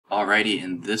Alrighty,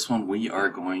 in this one we are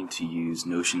going to use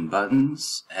Notion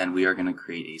buttons, and we are going to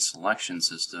create a selection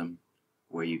system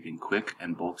where you can quick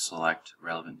and bulk select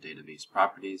relevant database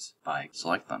properties by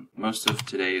select them. Most of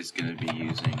today is going to be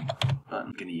using button.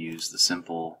 I'm going to use the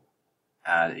simple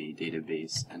add a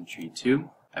database entry to.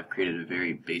 I've created a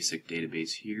very basic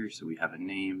database here, so we have a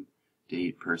name,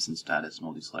 date, person, status,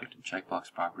 multi-select, and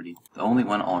checkbox property. The only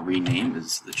one I'll rename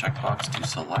is the checkbox to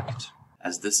select,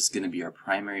 as this is going to be our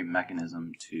primary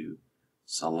mechanism to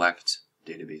select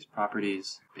database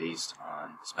properties based on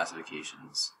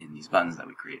specifications in these buttons that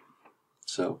we create.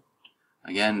 So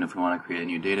again, if we want to create a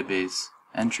new database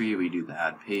entry, we do the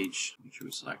add page, make sure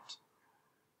we select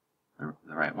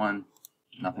the right one.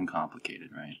 Nothing complicated,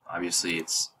 right? Obviously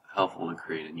it's helpful to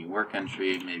create a new work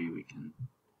entry. Maybe we can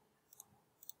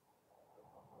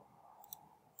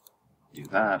do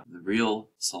that. The real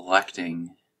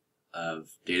selecting of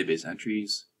database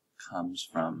entries comes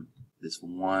from this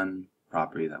one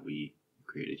property that we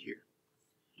created here.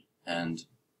 And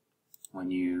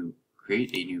when you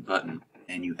create a new button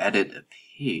and you edit a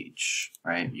page,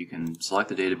 right, you can select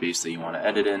the database that you want to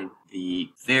edit in. The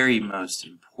very most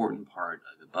important part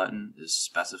of the button is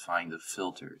specifying the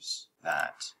filters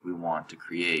that we want to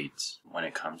create when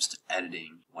it comes to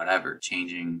editing whatever,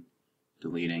 changing,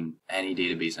 deleting any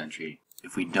database entry.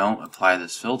 If we don't apply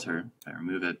this filter, if I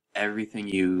remove it, everything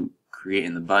you create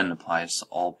in the button applies to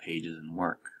all pages in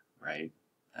work, right?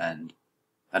 And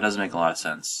that doesn't make a lot of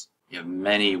sense. You have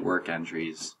many work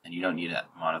entries and you don't need to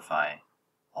modify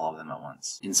all of them at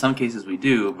once. In some cases we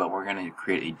do, but we're going to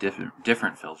create a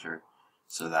different filter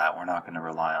so that we're not going to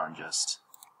rely on just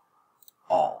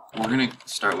all. We're going to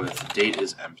start with date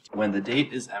is empty. When the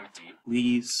date is empty,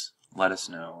 please let us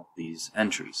know these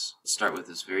entries. Let's start with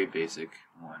this very basic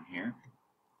one here.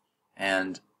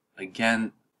 And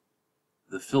again,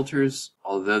 the filters,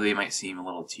 although they might seem a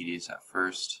little tedious at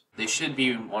first, they should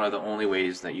be one of the only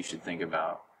ways that you should think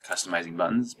about customizing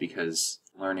buttons, because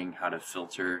learning how to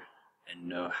filter and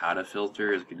know how to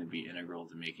filter is going to be integral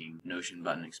to making Notion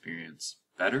button experience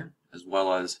better, as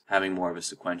well as having more of a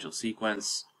sequential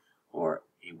sequence or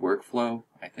a workflow.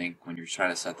 I think when you're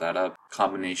trying to set that up,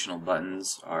 combinational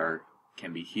buttons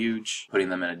can be huge. Putting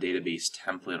them in a database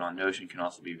template on Notion can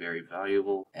also be very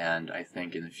valuable, and I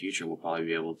think in the future we'll probably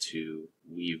be able to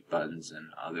weave buttons and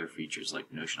other features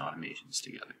like Notion automations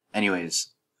together.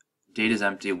 Anyways, date is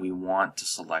empty, we want to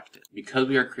select it. Because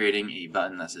we are creating a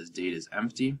button that says date is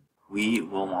empty, we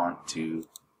will want to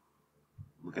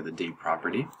look at the date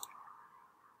property,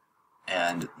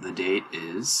 and the date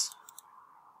is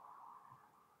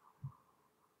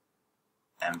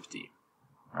empty,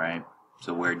 right?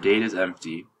 So where date is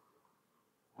empty,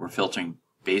 we're filtering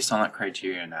based on that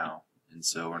criteria now, and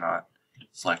so we're not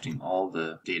selecting all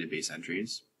the database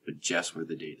entries, but just where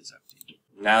the date is empty.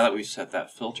 Now that we've set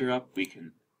that filter up, we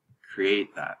can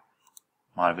create that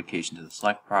modification to the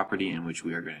select property in which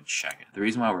we are going to check it. The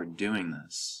reason why we're doing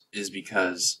this is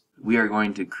because we are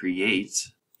going to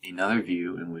create another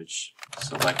view in which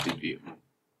selected view.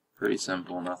 Pretty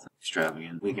simple, nothing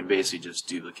extravagant. We can basically just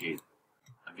duplicate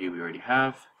a view we already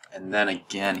have. And then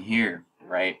again here,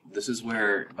 right, this is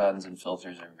where buttons and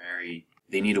filters are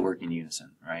they need to work in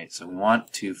unison, right? So we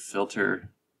want to filter,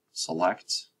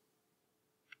 select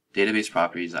database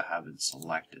properties that have been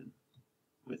selected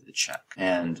with the check.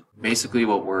 And basically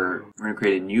what we're going to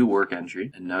create a new work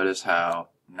entry, and notice how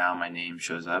now my name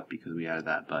shows up because we added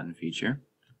that button feature.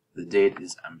 The date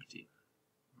is empty,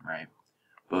 right?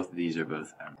 Both of these are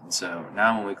both empty. And so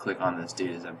now when we click on this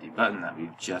date is empty button that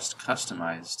we've just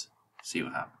customized, see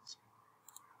what happens.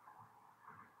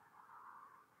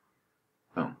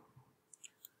 Boom.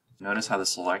 Notice how the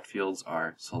select fields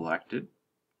are selected,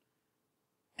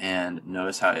 and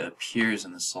notice how it appears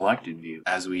in the selected view.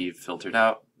 As we've filtered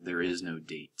out, there is no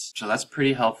date. So that's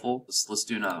pretty helpful. Let's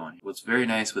do another one. What's very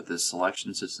nice with this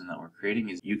selection system that we're creating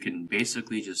is you can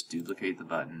basically just duplicate the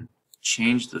button,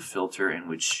 change the filter in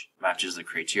which matches the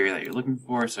criteria that you're looking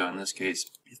for. So in this case,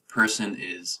 if person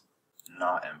is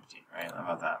not empty, right? How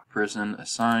about that? Person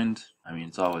assigned. I mean,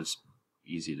 it's always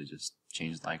easy to just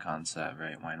change the icon set,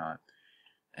 right? Why not?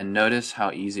 And notice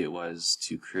how easy it was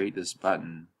to create this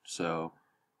button. So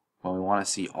when we want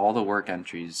to see all the work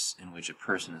entries in which a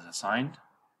person is assigned,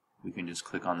 we can just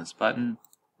click on this button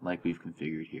like we've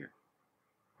configured here,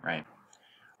 right?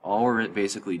 All we're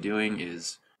basically doing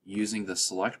is using the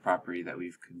select property that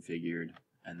we've configured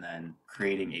and then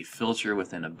creating a filter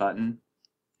within a button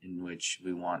in which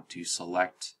we want to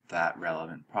select that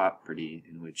relevant property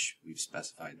in which we've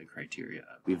specified the criteria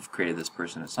of. We've created this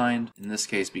person assigned. In this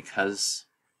case, because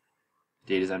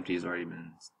date is empty has already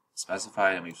been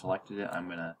specified and we've selected it, I'm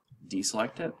going to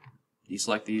deselect it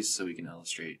deselect these so we can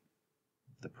illustrate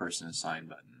the person assigned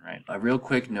button, right? A real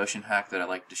quick Notion hack that I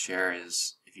like to share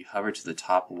is if you hover to the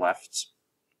top left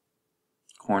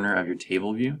corner of your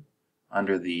table view,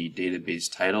 under the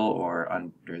database title or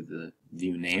under the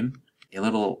view name, a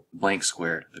little blank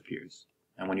square appears.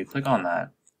 And when you click on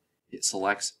that, it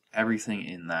selects everything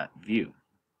in that view.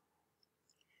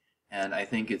 And I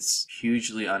think it's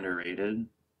hugely underrated,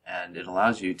 and it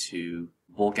allows you to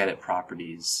bulk edit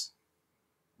properties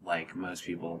like most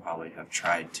people probably have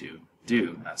tried to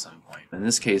do at some point. In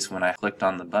this case, when I clicked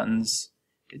on the buttons,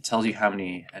 it tells you how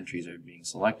many entries are being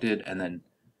selected, and then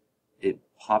it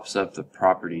pops up the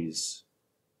properties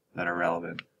that are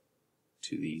relevant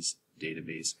to these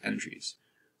database entries.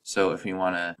 So if we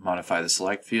want to modify the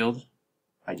select field,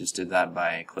 I just did that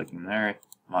by clicking there,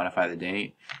 modify the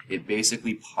date. It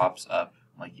basically pops up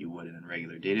like you would in a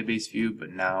regular database view,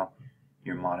 but now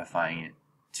you're modifying it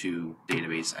to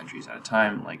database entries at a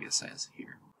time, like it says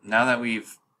here. Now that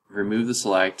we've removed the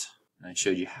select, and I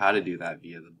showed you how to do that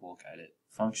via the bulk edit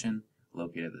function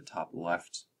located at the top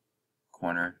left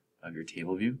corner of your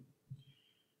table view,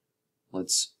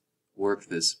 let's work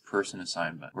this person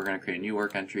assigned button. We're going to create a new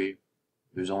work entry.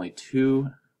 There's only 2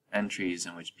 entries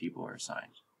in which people are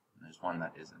assigned, and there's one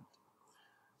that isn't.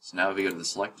 So now if we go to the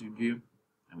selected view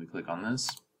and we click on this,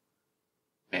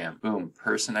 bam, boom,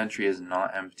 person entry is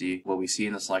not empty. What we see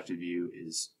in the selected view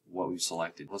is what we've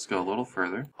selected. Let's go a little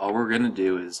further. All we're going to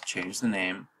do is change the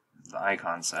name, the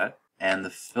icon set, and the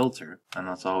filter, and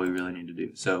that's all we really need to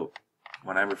do. So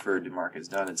when I refer to mark as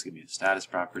done, it's going to be a status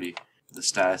property. The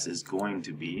status is going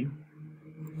to be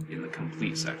in the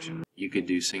complete section. You could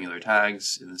do singular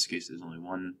tags. In this case, there's only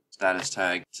one status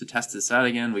tag. To test this out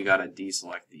again, we got to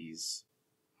deselect these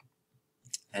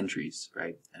entries,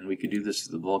 right? And we could do this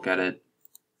with the bulk edit,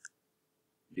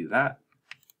 do that,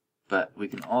 but we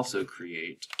can also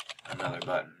create another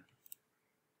button.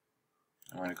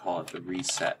 And we're going to call it the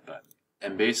reset button.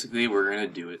 And basically, we're going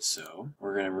to do it so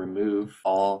we're going to remove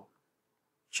all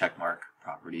checkmark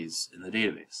properties in the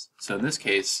database. So in this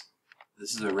case,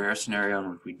 this is a rare scenario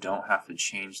in which we don't have to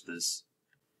change this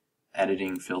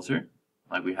editing filter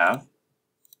like we have.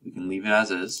 We can leave it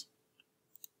as is,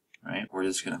 right? We're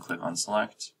just going to click on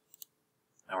select,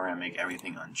 and we're going to make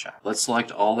everything unchecked. Let's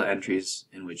select all the entries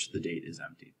in which the date is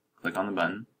empty. Click on the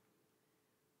button.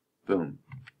 Boom.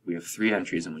 We have 3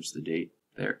 entries in which the date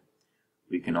there.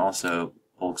 We can also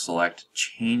bulk select,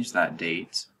 change that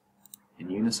date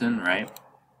in unison, right?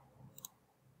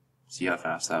 See how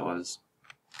fast that was.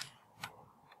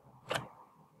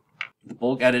 The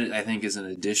bulk edit, I think, is an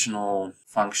additional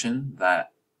function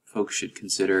that folks should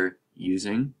consider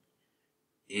using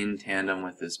in tandem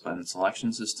with this button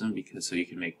selection system, because so you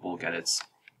can make bulk edits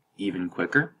even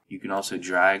quicker. You can also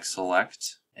drag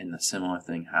select and a similar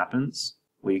thing happens.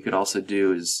 What you could also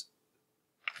do is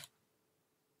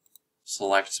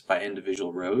select by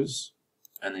individual rows,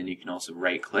 and then you can also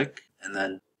right click and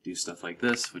then do stuff like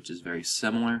this, which is very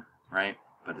similar, right?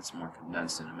 But it's more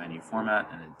condensed in a menu format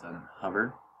and it doesn't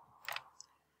hover.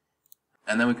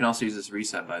 And then we can also use this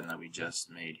reset button that we just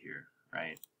made here,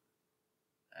 right?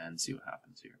 And see what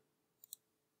happens here.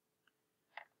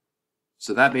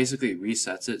 So that basically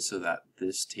resets it so that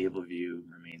this table view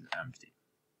remains empty.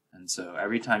 And so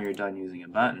every time you're done using a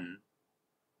button,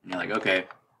 and you're like, okay,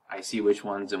 I see which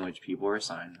ones in which people are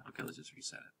assigned. Okay, let's just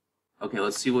reset it. Okay,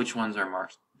 let's see which ones are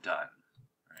marked done.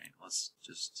 All right, let's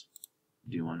just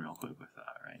do one real quick with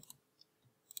that, right?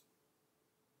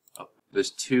 Oh,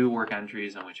 there's 2 work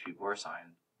entries in which people are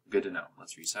assigned. Good to know.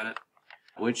 Let's reset it.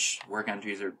 Which work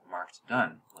entries are marked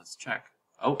done? Let's check.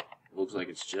 Oh, looks like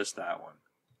it's just that one.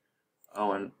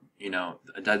 Oh, and you know,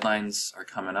 the deadlines are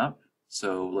coming up,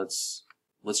 so let's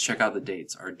check out the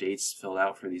dates. Are dates filled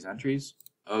out for these entries?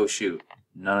 Oh shoot,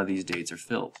 none of these dates are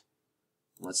filled.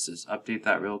 Let's just update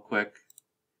that real quick.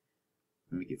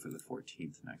 Make it for the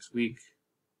 14th next week.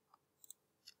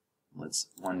 Let's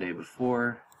one day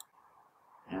before,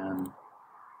 and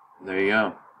there you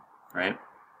go, right?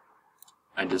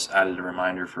 I just added a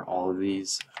reminder for all of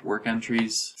these work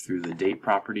entries through the date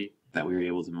property that we were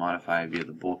able to modify via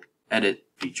the bulk edit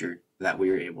feature that we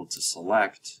were able to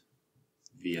select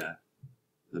via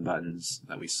the buttons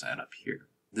that we set up here.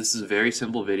 This is a very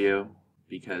simple video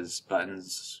because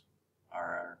buttons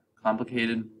are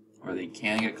complicated, or they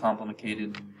can get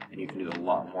complicated, and you can do a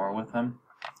lot more with them.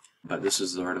 But this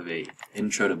is sort of a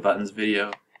intro to buttons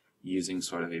video using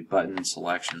sort of a button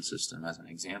selection system as an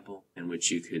example, in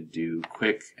which you could do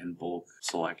quick and bulk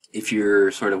select. If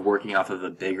you're sort of working off of a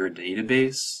bigger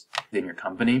database than your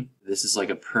company, this is like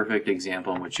a perfect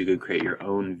example in which you could create your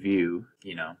own view,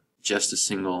 you know, just a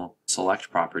single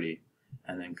select property,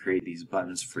 and then create these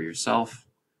buttons for yourself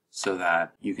so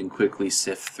that you can quickly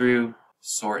sift through,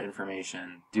 sort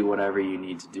information, do whatever you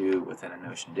need to do within a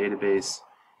Notion database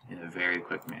in a very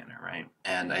quick manner, right?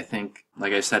 And I think,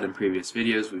 like I said in previous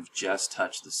videos, we've just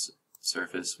touched the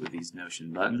surface with these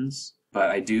Notion buttons, but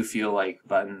I do feel like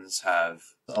buttons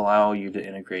allow you to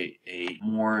integrate a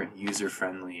more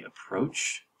user-friendly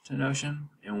approach to Notion,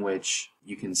 in which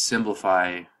you can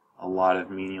simplify a lot of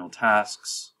menial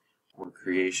tasks or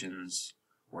creations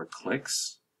or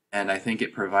clicks. And I think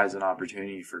it provides an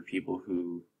opportunity for people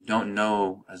who don't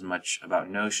know as much about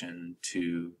Notion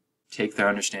to take their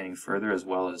understanding further, as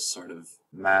well as sort of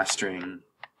mastering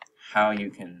how you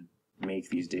can make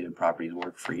these data properties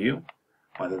work for you,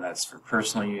 whether that's for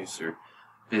personal use or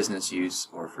business use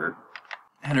or for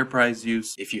enterprise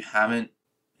use. If you haven't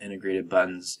integrated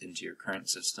buttons into your current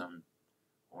system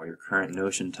or your current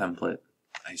Notion template,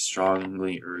 I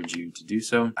strongly urge you to do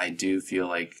so. I do feel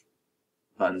like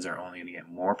buttons are only going to get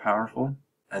more powerful,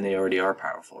 and they already are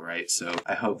powerful, right? So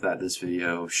I hope that this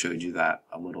video showed you that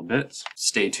a little bit.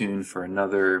 Stay tuned for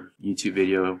another YouTube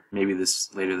video, maybe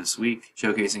later this week,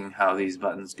 showcasing how these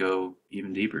buttons go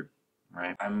even deeper,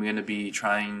 right? I'm going to be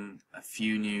trying a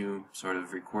few new sort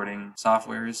of recording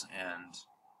softwares and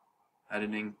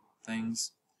editing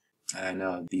things. And I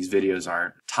know these videos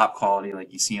aren't top quality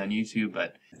like you see on YouTube,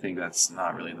 but I think that's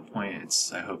not really the point.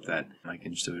 I hope that I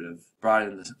can sort of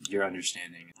broaden your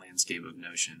understanding and landscape of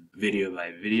Notion video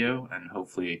by video, and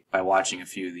hopefully by watching a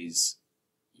few of these,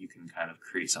 you can kind of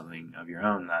create something of your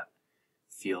own that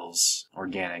feels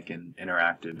organic and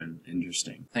interactive and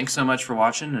interesting. Thanks so much for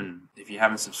watching, and if you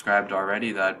haven't subscribed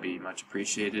already, that'd be much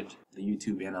appreciated. The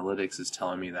YouTube analytics is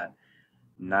telling me that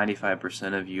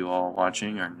 95% of you all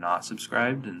watching are not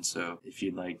subscribed, and so if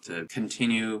you'd like to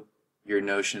continue your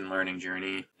Notion learning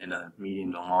journey in a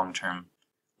medium to long-term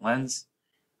lens,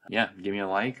 yeah, give me a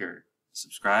like or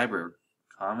subscribe or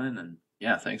comment, and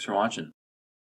yeah, thanks for watching.